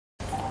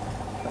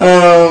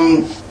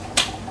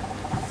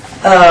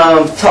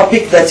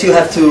Topic that you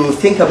have to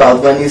think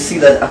about when you see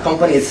that a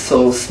company is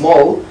so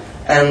small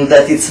and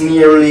that it's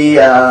merely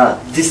a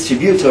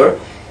distributor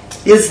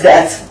is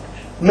that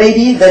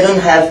maybe they don't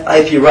have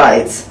IP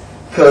rights,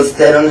 because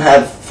they don't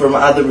have, from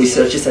other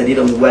researches I did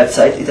on the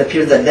website, it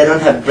appears that they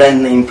don't have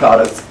brand name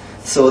products,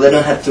 so they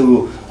don't have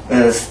to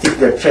stick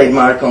their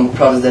trademark on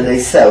products that they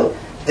sell.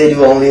 They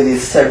do only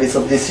this service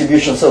of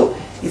distribution. So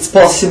it's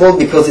possible,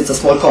 because it's a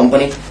small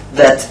company,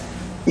 that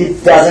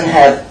it doesn't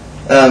have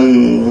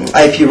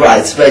IP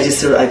rights,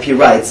 registered IP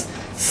rights,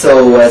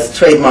 so as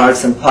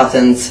trademarks and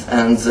patents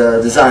and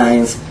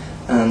designs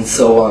and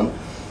so on.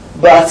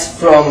 But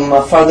from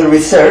further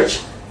research,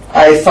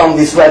 I found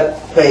this web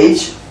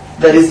page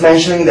that is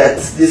mentioning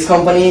that this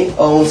company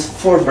owns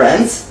 4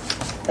 brands,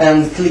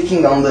 and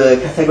clicking on the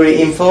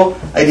category info,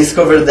 I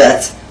discovered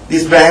that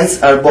these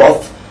brands are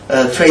both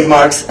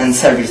trademarks and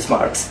service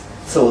marks.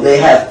 So they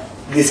have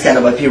this kind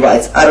of IP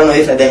rights. I don't know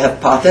if they have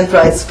patent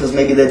rights, because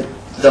maybe they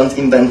don't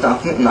invent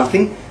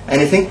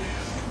anything,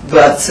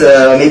 but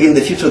maybe in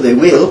the future they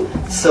will.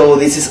 So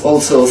this is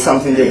also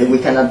something that we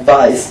can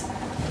advise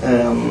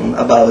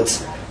about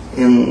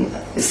in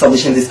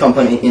establishing this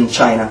company in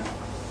China.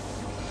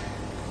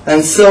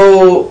 And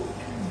so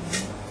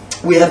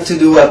we have to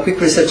do a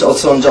quick research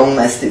also on John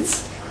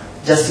Mestitz,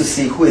 just to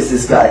see who is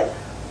this guy.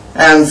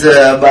 And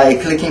by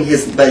digiting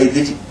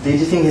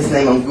his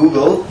name on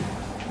Google,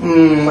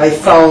 I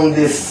found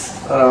this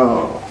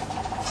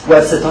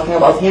website talking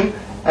about him,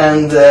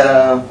 and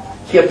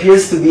he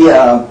appears to be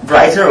a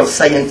writer of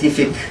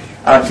scientific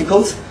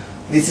articles.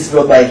 This is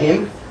wrote by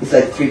him. It's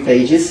like 3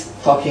 pages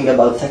talking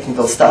about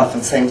technical stuff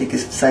and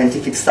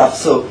scientific stuff.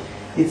 So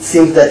it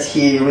seems that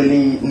he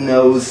really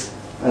knows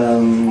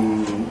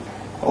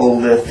all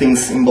the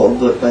things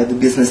involved by the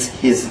business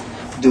he's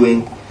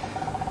doing.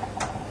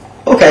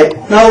 Okay,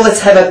 now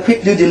let's have a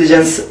quick due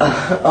diligence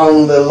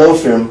on the law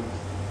firm.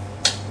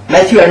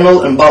 Matthew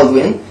Arnold and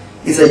Baldwin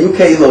is a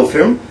UK law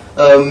firm,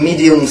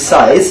 medium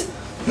size.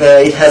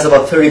 It has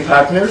about 30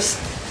 partners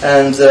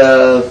and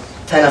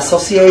 10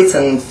 associates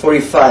and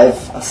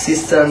 45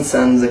 assistants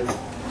and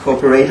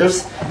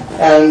cooperators.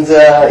 And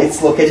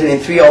it's located in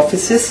 3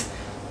 offices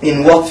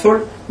in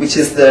Watford, which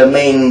is the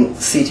main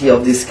city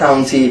of this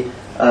county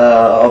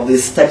of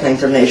this Techno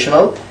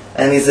International,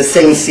 and it's the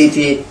same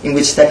city in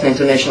which Techno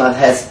International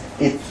has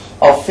its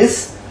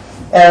office.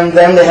 And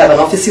then they have an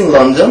office in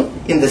London,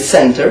 in the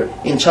center,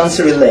 in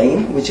Chancery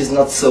Lane, which is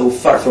not so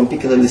far from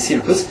Piccadilly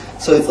Circus,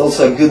 so it's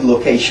also a good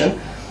location.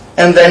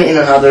 And then in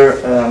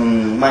another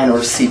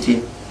minor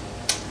city.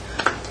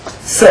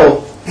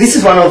 So this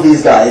is one of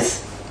these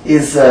guys,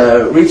 is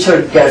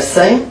Richard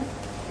Gerstein.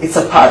 It's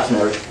a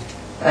partner.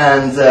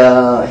 And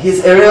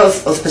his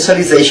areas of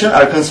specialization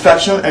are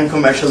construction and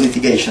commercial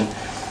litigation.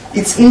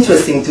 It's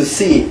interesting to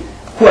see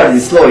who are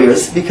these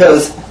lawyers,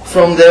 because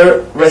from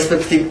their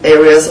respective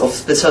areas of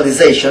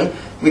specialization,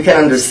 we can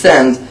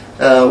understand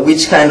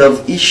which kind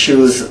of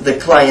issues the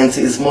client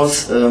is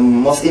most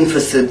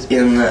interested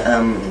in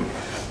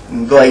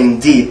going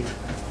deep.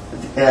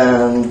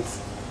 And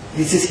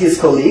this is his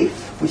colleague,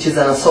 which is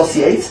an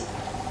associate,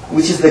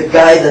 which is the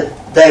guy that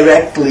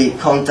directly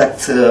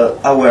contacts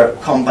our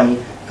company.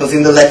 Because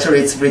in the letter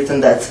it's written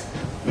that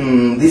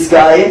this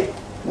guy,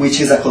 which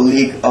is a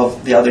colleague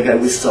of the other guy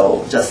we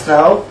saw just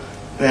now,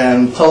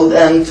 told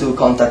them to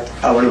contact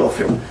our law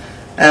firm.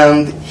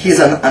 And he's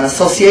an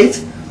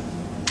associate,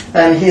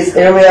 and his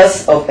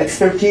areas of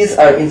expertise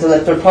are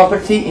intellectual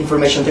property,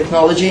 information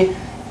technology,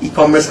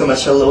 e-commerce,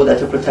 commercial law,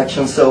 data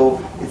protection. So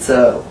it's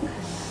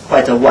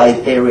quite a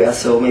wide area.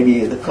 So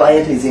maybe the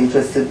client is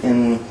interested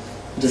in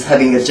just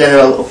having a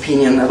general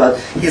opinion about,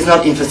 he's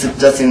not interested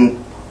just in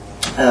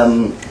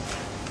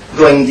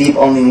going deep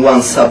only in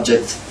one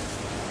subject.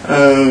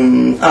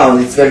 Oh,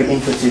 it's very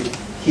interesting.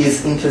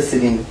 He's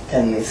interested in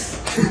tennis,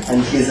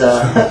 and he's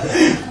a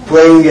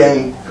playing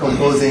and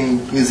composing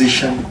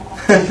musician.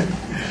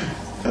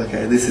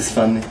 Okay, this is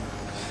funny.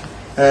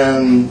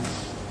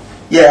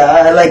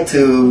 Yeah, I like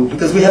to,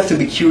 because we have to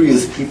be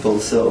curious people,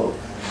 so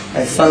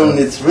I found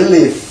it's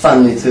really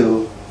funny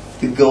to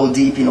go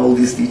deep in all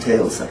these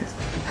details and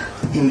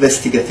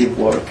investigative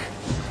work.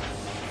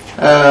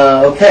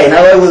 Okay,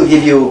 now I will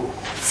give you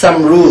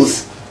some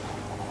rules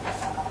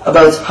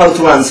about how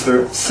to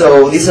answer.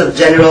 So these are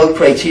general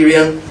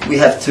criterion we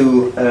have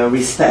to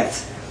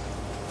respect.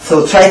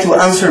 So try to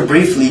answer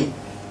briefly,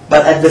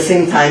 but at the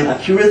same time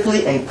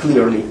accurately and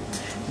clearly.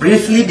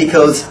 Briefly,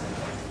 because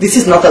this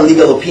is not a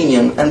legal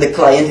opinion and the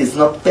client is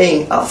not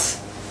paying us.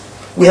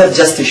 We have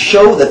just to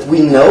show that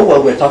we know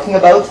what we're talking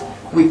about,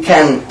 we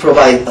can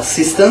provide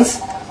assistance,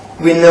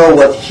 we know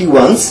what he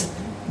wants,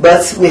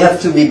 but we have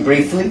to be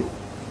briefly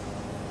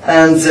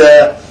and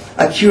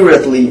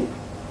accurately.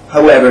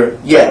 However,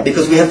 yeah,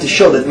 because we have to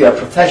show that we are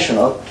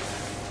professional,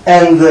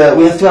 and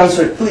we have to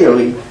answer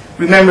clearly.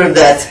 Remember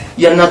that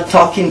you're not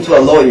talking to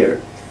a lawyer,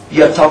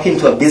 you're talking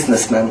to a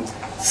businessman.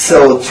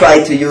 So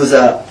try to use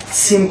a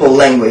simple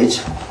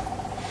language.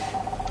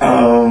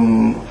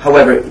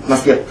 However, it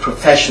must be a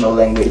professional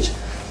language.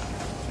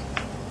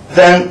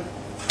 Then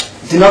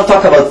do not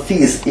talk about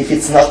fees if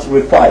it's not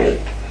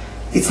required.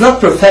 It's not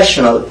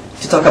professional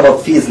to talk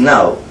about fees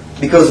now,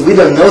 because we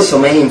don't know so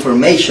many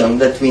information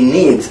that we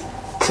need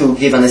to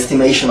give an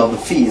estimation of the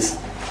fees.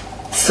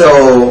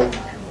 So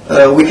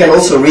we can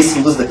also risk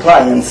to lose the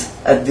clients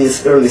at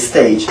this early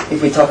stage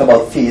if we talk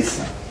about fees.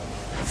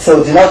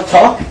 So do not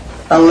talk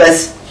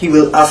unless he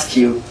will ask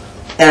you.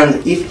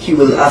 And if he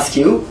will ask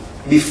you,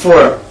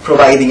 before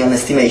providing an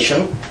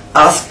estimation,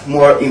 ask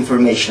more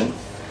information.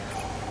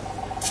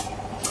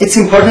 It's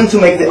important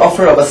to make the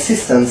offer of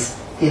assistance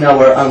in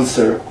our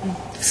answer,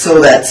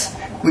 so that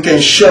we can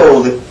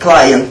show the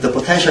client, the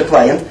potential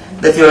client,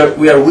 that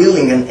we are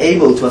willing and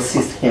able to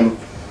assist him.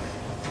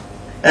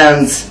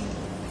 And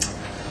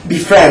be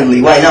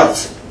friendly, why not?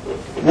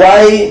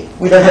 Why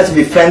we don't have to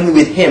be friendly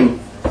with him?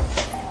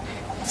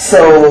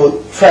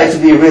 So try to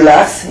be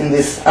relaxed in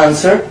this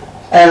answer,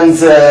 and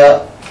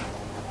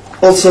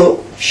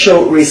also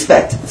show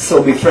respect.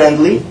 So be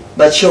friendly,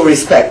 but show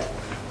respect.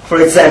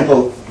 For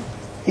example,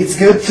 it's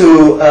good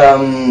to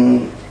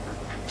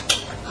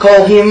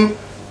call him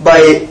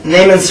by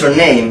name and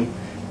surname,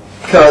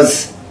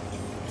 because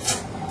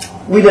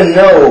we don't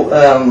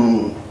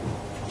know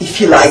if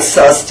he likes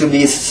us to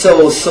be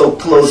so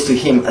close to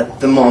him at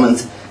the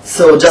moment.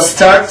 So just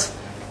start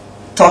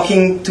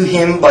talking to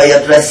him by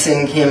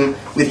addressing him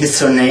with his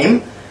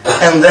surname,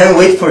 and then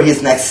wait for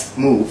his next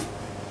move.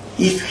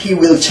 If he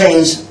will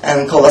change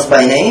and call us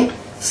by name,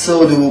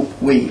 so do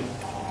we.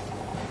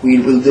 We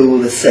will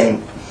do the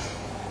same.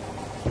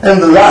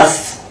 And the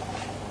last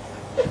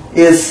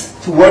is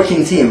to work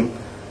in team.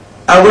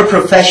 Our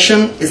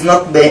profession is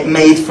not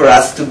made for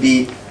us to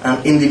be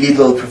an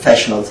individual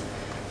professionals.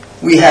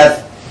 We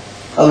have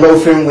a law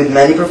firm with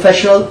many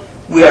professionals.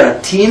 We are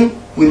a team.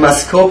 We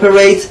must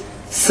cooperate.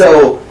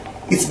 So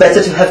it's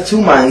better to have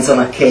two minds on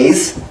a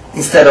case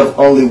instead of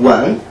only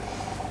one.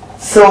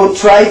 So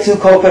try to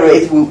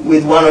cooperate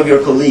with one of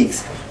your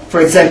colleagues.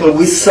 For example,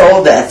 we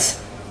saw that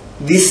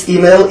this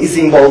email is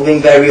involving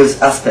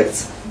various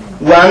aspects.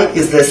 One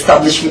is the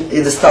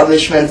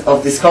establishment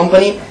of this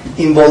company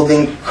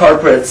involving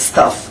corporate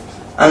stuff.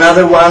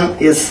 Another one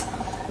is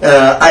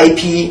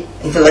IP,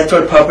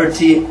 intellectual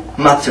property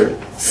matter.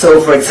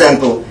 So, for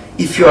example,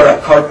 if you are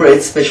a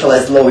corporate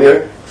specialized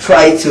lawyer,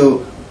 try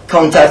to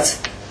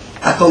contact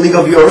a colleague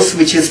of yours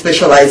which is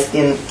specialized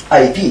in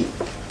IP.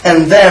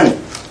 And then,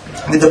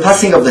 with the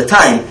passing of the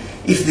time,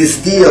 if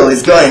this deal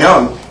is going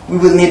on, we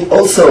will need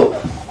also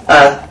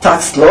a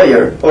tax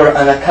lawyer or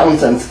an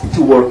accountant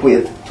to work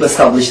with to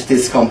establish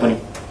this company.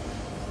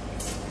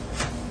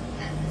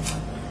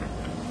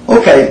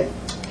 Okay,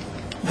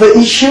 the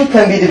issue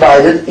can be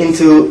divided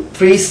into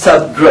three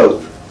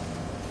subgroups.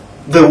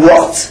 The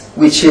what,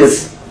 which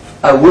is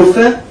a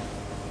Woffe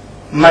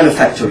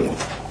manufacturing.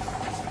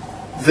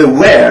 The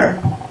where,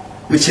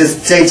 which is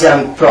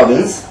Zhejiang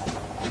province.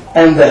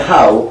 And the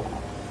how,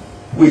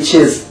 which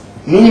is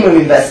minimum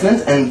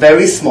investment and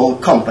very small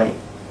company.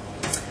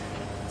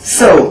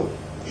 So,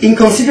 in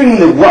considering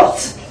the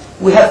what,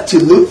 we have to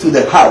look to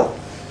the how,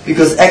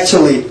 because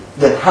actually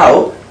the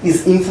how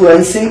is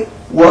influencing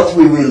what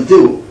we will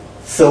do,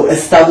 so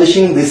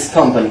establishing this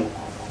company.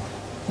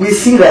 We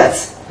see that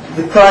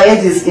the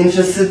client is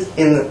interested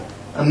in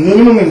a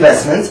minimum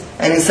investment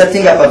and in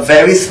setting up a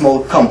very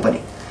small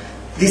company.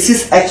 This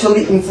is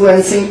actually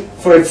influencing,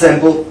 for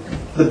example,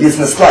 the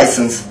business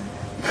license,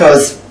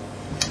 because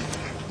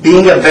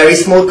being a very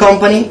small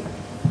company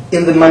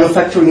in the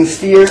manufacturing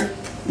sphere,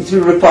 it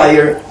will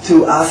require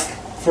to ask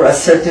for a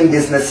certain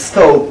business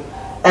scope.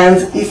 And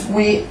if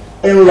we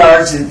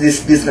enlarge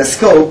this business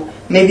scope,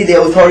 maybe the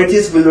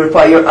authorities will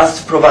require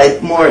us to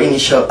provide more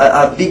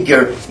a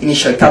bigger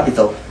initial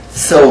capital.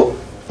 So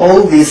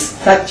all these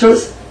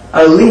factors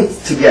are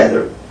linked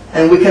together,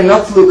 and we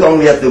cannot look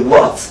only at the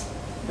what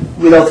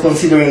without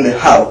considering the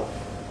how.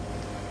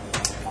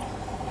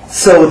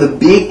 So the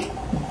big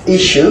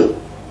issue,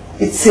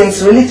 it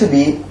seems really to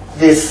be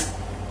this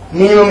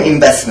minimum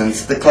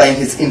investments the client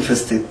is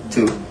interested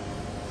to.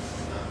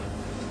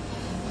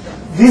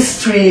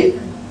 These three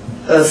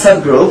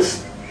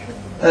subgroups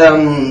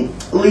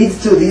lead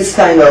to these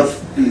kind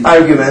of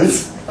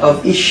arguments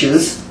of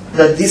issues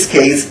that this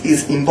case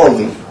is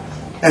involving.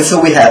 And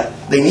so we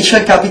have the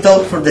initial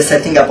capital for the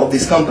setting up of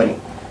this company,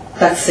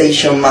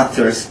 taxation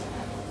matters,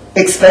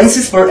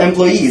 expenses for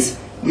employees,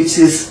 which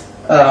is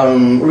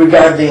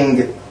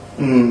regarding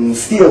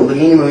still the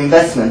minimum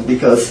investment,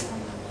 because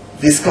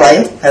this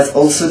client has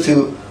also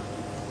to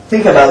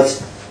think about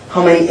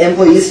how many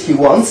employees he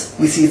wants.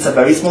 We see it's a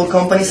very small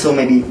company, so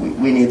maybe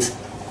we need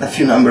a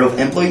few number of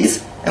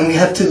employees, and we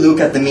have to look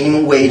at the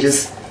minimum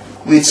wages,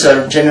 which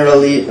are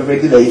generally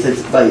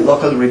regulated by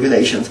local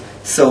regulations.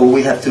 So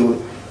we have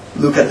to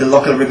look at the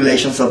local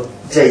regulations of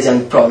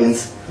Zhejiang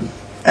province.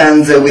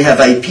 And we have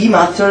IP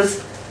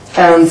matters,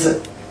 and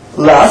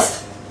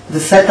last, the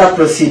setup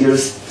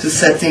procedures to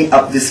setting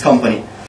up this company.